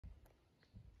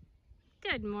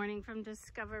Good morning from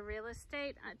Discover Real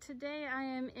Estate. Today I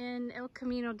am in El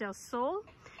Camino del Sol.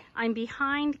 I'm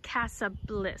behind Casa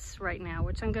Bliss right now,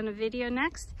 which I'm going to video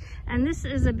next. And this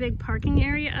is a big parking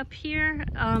area up here.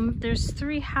 There's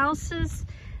 3 houses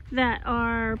that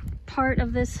are part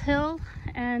of this hill.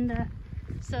 And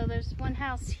so there's one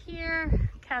house here,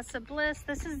 Casa Bliss.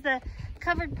 This is the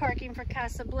covered parking for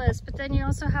Casa Bliss, but then you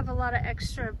also have a lot of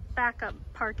extra backup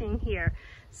parking here.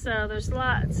 So there's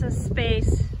lots of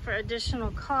space for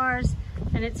additional cars,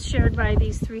 and it's shared by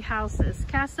these 3 houses.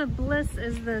 Casa Bliss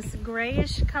is this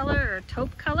grayish color or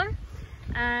taupe color,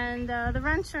 and the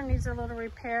rancher needs a little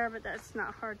repair, but that's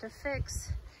not hard to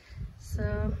fix.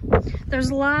 So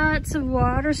there's lots of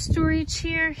water storage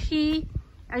here.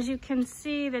 As you can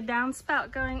see, the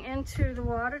downspout going into the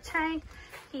water tank,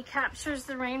 he captures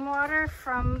the rainwater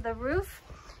from the roof.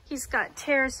 He's got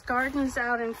terraced gardens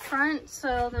out in front,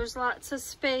 so there's lots of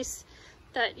space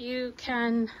that you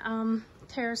can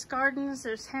terrace gardens.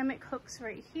 There's hammock hooks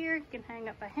right here. You can hang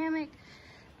up a hammock.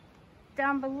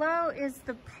 Down below is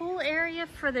the pool area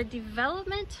for the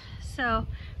development. So,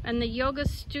 and the yoga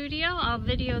studio, I'll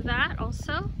video that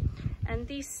also. And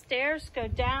these stairs go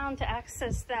down to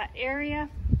access that area.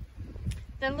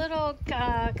 The little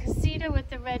casita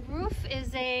with the red roof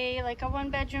is like a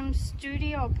 1-bedroom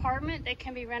studio apartment that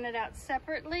can be rented out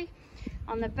separately.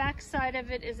 On the back side of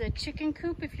it is a chicken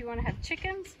coop if you want to have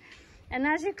chickens. And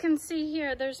as you can see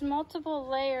here, there's multiple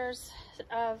layers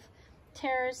of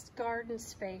terraced garden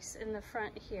space in the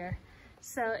front here.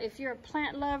 So if you're a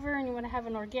plant lover and you want to have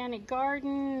an organic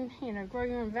garden, you know, grow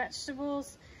your own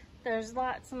vegetables, there's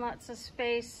lots and lots of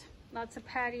space, lots of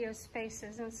patio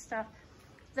spaces and stuff.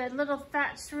 The little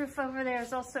thatched roof over there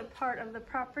is also part of the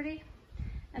property.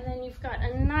 And then you've got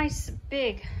a nice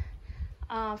big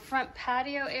front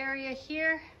patio area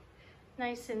here,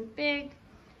 nice and big.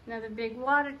 Another big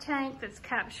water tank that's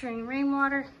capturing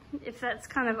rainwater. If that's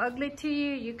kind of ugly to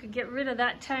you, you could get rid of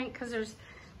that tank because there's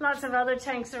lots of other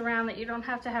tanks around that you don't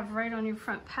have to have right on your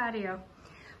front patio.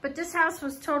 But this house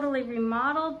was totally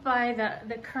remodeled by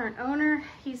the current owner.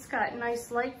 He's got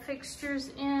nice light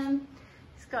fixtures in.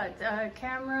 He's got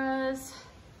cameras,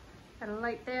 got a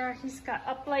light there. He's got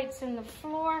uplights in the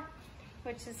floor,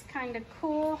 which is kind of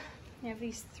cool. You have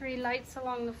these 3 lights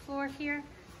along the floor here,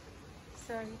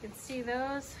 so you can see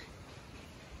those.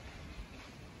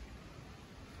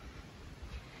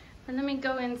 And let me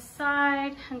go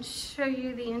inside and show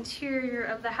you the interior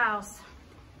of the house.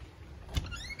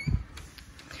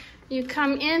 You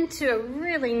come into a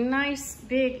really nice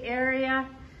big area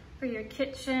for your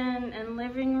kitchen and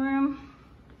living room.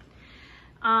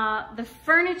 The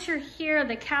furniture here,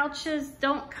 the couches,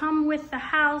 don't come with the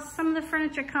house. Some of the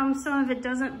furniture comes, some of it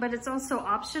doesn't, but it's also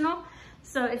optional.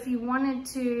 So if you wanted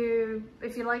to,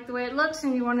 if you like the way it looks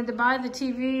and you wanted to buy the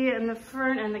TV and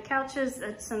the couches,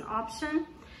 it's an option.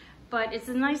 But it's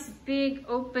a nice big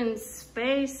open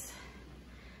space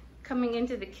coming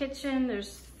into the kitchen.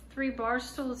 There's 3 bar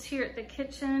stools here at the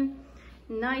kitchen.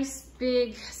 Nice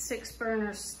big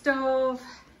 6-burner stove.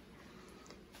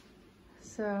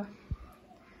 So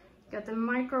got the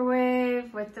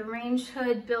microwave with the range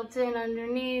hood built in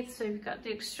underneath. So you've got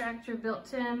the extractor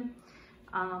built in.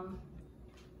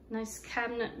 Nice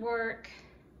cabinet work.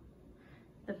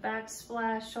 The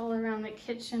backsplash all around the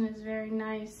kitchen is very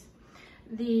nice.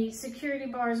 The security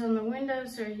bars on the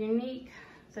windows are unique.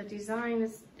 The design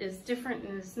is different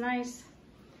and is nice.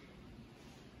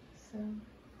 So,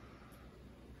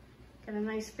 got a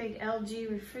nice big LG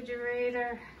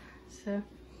refrigerator. So,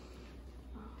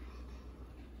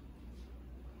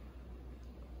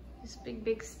 just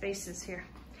big spaces here.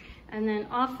 And then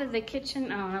off of the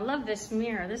kitchen, oh, I love this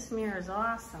mirror. This mirror is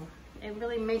awesome. It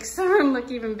really makes the room look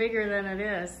even bigger than it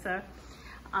is. So,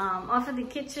 off of the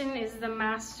kitchen is the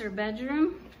master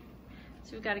bedroom.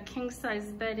 So we've got a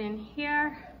king-size bed in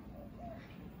here.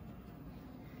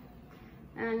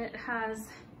 And it has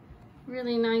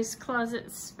really nice closet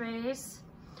space.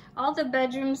 All the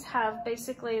bedrooms have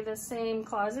basically the same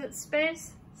closet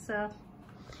space. So,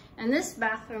 and this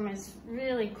bathroom is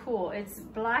really cool. It's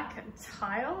black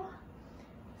tile.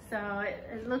 So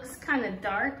it looks kind of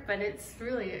dark, but it's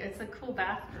a cool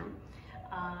bathroom.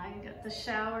 You got the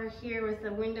shower here with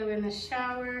the window in the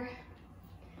shower.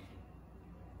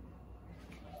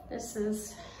 This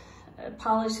is a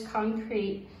polished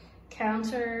concrete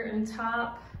counter and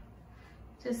top.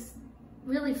 Just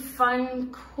really fun,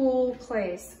 cool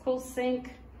place. Cool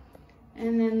sink.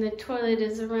 And then the toilet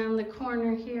is around the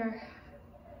corner here.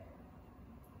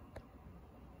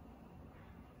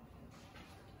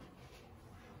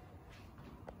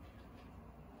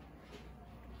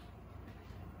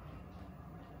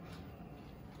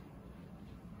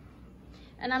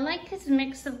 And I like his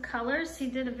mix of colors. He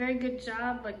did a very good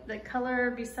job, like the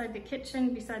color beside the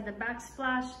kitchen, beside the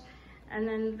backsplash, and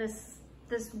then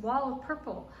this wall of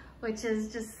purple, which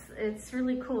is just, it's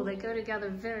really cool. They go together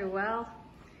very well.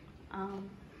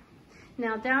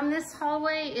 Now down this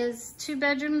hallway is 2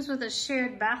 bedrooms with a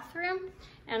shared bathroom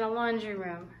and a laundry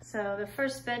room. So the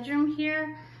first bedroom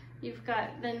here, you've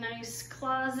got the nice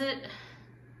closet.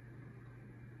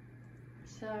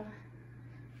 So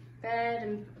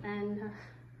bed and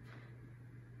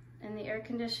the air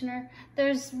conditioner.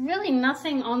 There's really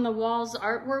nothing on the walls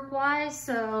artwork wise,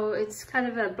 so it's kind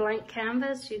of a blank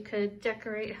canvas. You could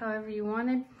decorate however you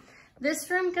wanted. This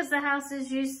room, because the house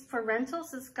is used for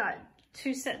rentals, it's got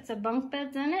 2 sets of bunk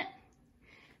beds in it,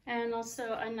 and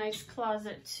also a nice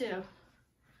closet too.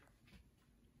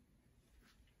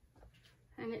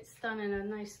 And it's done in a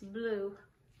nice blue.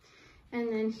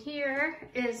 And then here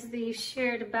is the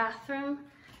shared bathroom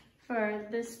for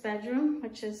this bedroom,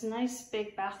 which is a nice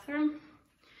big bathroom.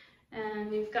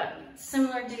 And you've got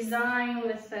similar design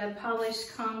with the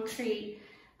polished concrete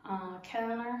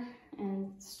counter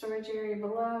and storage area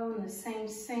below, and the same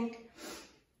sink.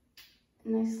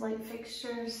 Nice light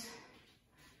fixtures.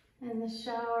 In the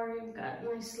shower, you've got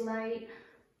nice light.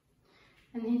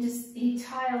 And he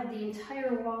tiled the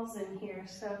entire walls in here.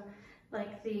 So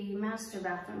like the master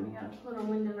bathroom, you got a little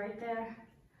window right there.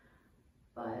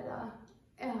 But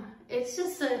yeah, it's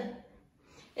just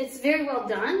it's very well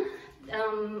done.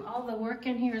 All the work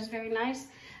in here is very nice.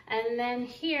 And then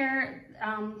here,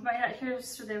 right out here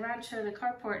to the rancho, the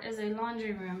carport, is a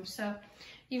laundry room. So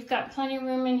you've got plenty of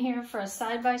room in here for a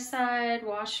side-by-side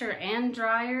washer and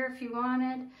dryer if you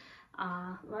wanted.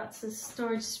 Lots of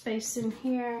storage space in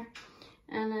here.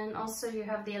 And then also you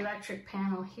have the electric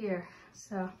panel here.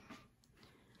 So,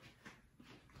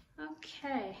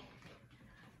 okay.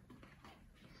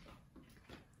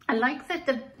 I like that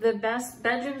the guest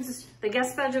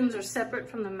bedrooms are separate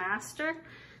from the master,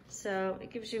 so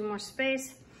it gives you more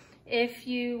space. If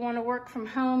you want to work from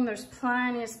home, there's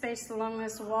plenty of space along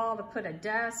this wall to put a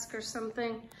desk or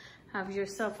something. Have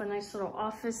yourself a nice little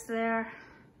office there.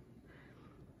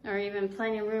 Or even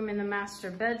plenty of room in the master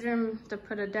bedroom to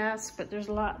put a desk, but there's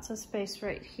lots of space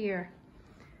right here.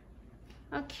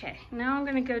 Okay, now I'm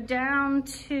gonna go down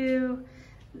to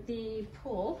the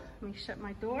pool. Let me shut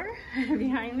my door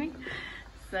behind me.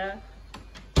 So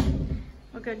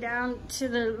we'll go down to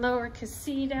the lower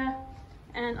casita.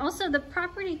 And also the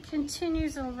property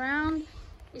continues around.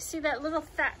 You see that little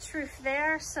thatch roof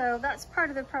there? So that's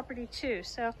part of the property too.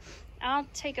 So I'll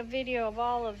take a video of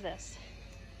all of this.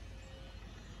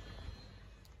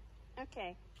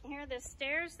 Okay, here are the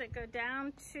stairs that go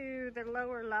down to the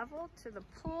lower level, to the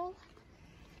pool.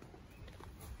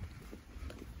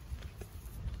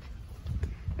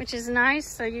 Which is nice,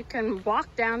 so you can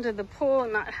walk down to the pool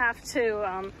and not have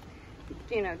to,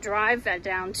 you know, drive that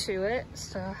down to it.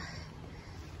 So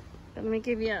let me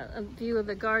give you a view of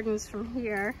the gardens from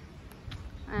here.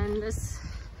 And this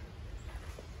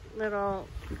little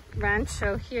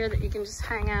rancho here that you can just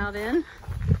hang out in.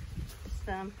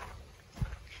 So,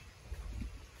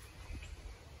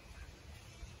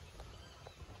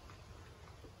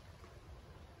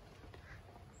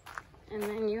 and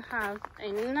then you have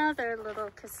another little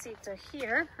casita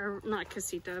here, or not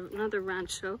casita, another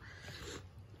rancho.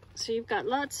 So you've got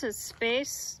lots of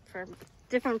space for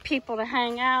different people to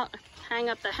hang out, hang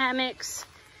up the hammocks,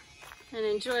 and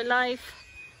enjoy life.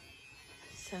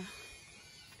 So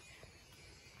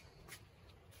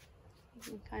you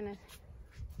can kind of,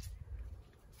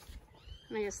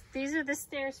 and I guess these are the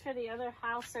stairs for the other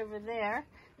house over there,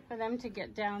 for them to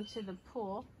get down to the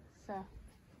pool. So.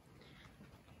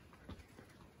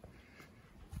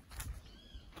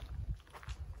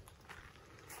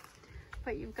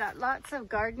 But you've got lots of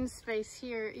garden space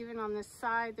here. Even on this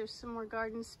side, there's some more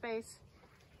garden space.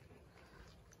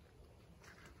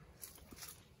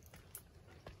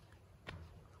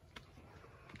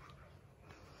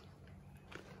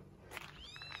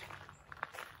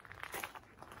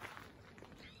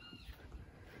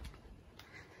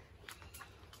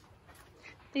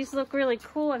 These look really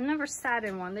cool. I've never sat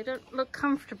in one. They don't look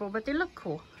comfortable, but they look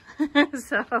cool.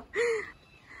 So.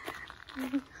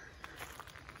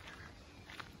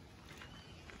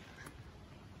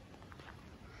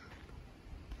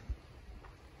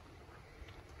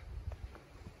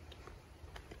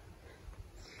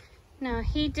 Now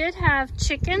he did have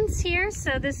chickens here,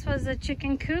 so this was a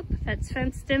chicken coop that's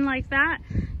fenced in like that.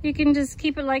 You can just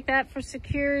keep it like that for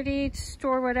security, to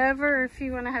store whatever. If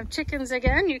you want to have chickens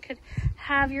again, you could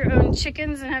have your own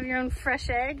chickens and have your own fresh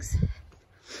eggs.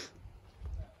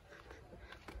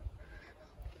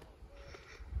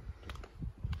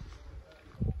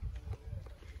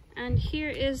 And here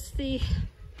is the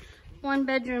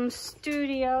 1-bedroom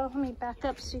studio. Let me back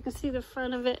up so you can see the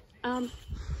front of it.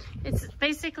 It's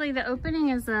basically, the opening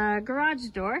is a garage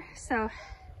door. So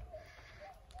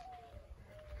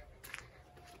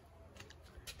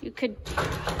you could,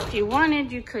 if you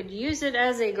wanted, you could use it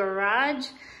as a garage,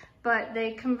 but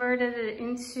they converted it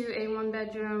into a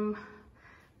 1-bedroom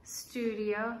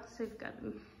studio. So you've got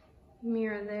a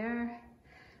mirror there,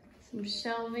 some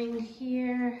shelving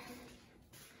here.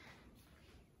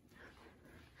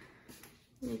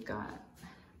 You've got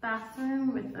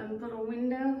bathroom with a little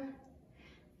window.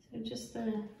 So just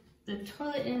the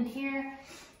toilet in here.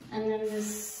 And then the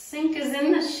sink is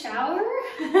in the shower.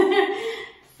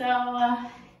 So,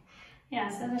 yeah,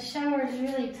 so the shower is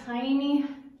really tiny.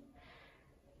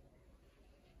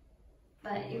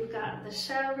 But you've got the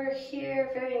shower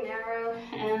here, very narrow,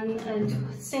 and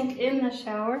a sink in the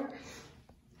shower.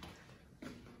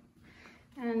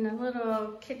 And a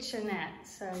little kitchenette.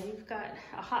 So you've got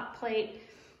a hot plate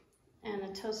and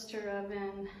a toaster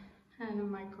oven and a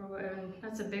micro oven.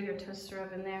 That's a bigger toaster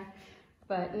oven there,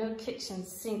 but no kitchen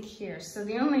sink here. So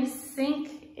the only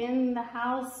sink in the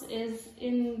house is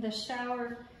in the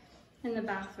shower in the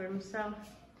bathroom. So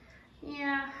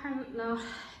yeah, I don't know.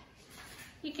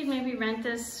 You could maybe rent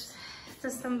this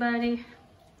to somebody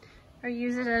or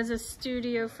use it as a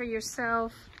studio for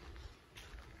yourself.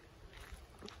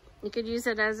 You could use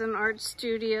it as an art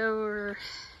studio or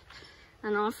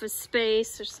an office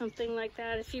space or something like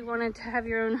that. If you wanted to have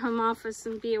your own home office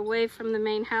and be away from the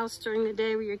main house during the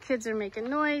day where your kids are making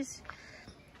noise,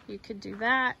 you could do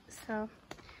that. So,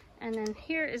 and then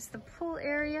here is the pool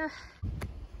area.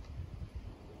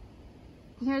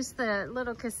 Here's the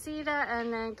little casita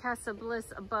and then Casa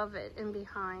Bliss above it and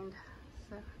behind.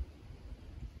 So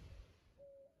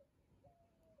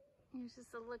here's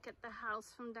just a look at the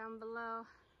house from down below.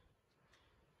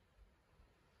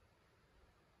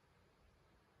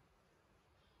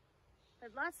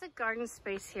 But lots of garden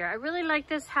space here. I really like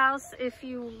this house if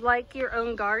you like your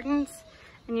own gardens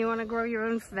and you want to grow your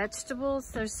own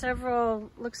vegetables. There's several,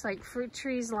 looks like fruit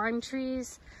trees, lime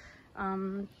trees,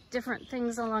 different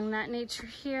things along that nature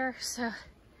here. So,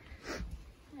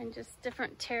 and just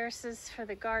different terraces for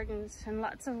the gardens and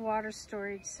lots of water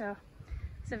storage. So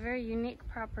it's a very unique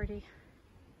property.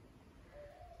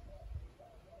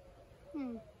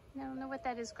 I don't know what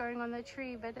that is growing on the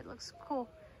tree, but it looks cool.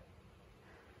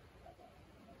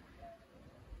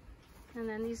 And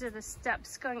then these are the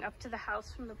steps going up to the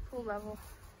house from the pool level.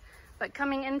 But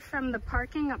coming in from the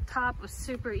parking up top was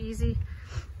super easy.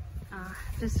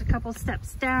 Just a couple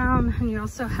steps down, and you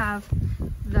also have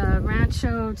the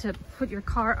rancho to put your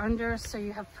car under so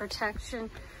you have protection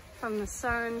from the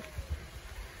sun.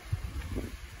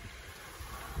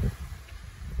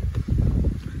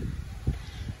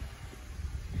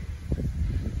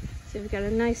 So we've got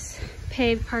a nice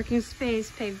paved parking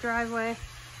space, paved driveway.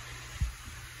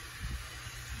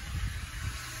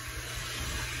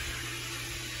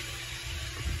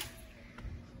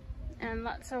 And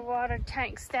lots of water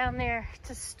tanks down there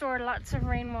to store lots of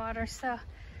rainwater. So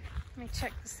let me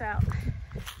check this out.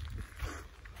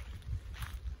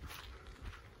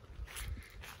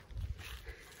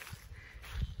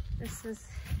 This is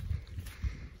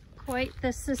quite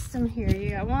the system here.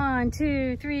 You got 1,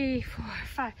 2, 3, 4,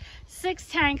 5, 6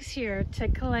 tanks here to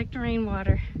collect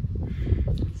rainwater.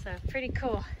 So pretty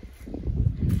cool.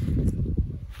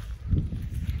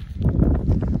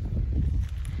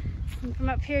 And from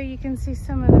up here you can see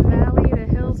some of the valley, the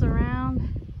hills around.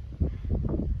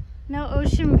 No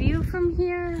ocean view from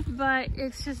here, but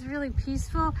it's just really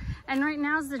peaceful. And right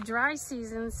now is the dry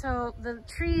season, so the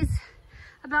trees,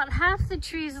 about half the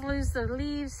trees lose their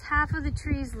leaves, half of the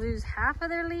trees lose half of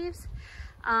their leaves.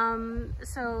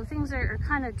 So things are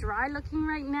kind of dry looking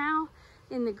right now.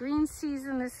 In the green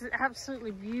season, this is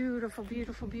absolutely beautiful,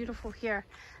 beautiful, beautiful here.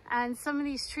 And some of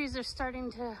these trees are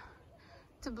starting to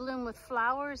bloom with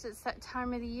flowers. It's that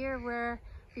time of the year where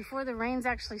before the rains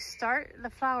actually start, the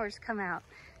flowers come out.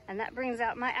 And that brings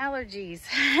out my allergies.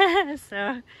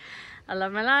 So I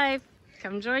love my life.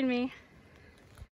 Come join me.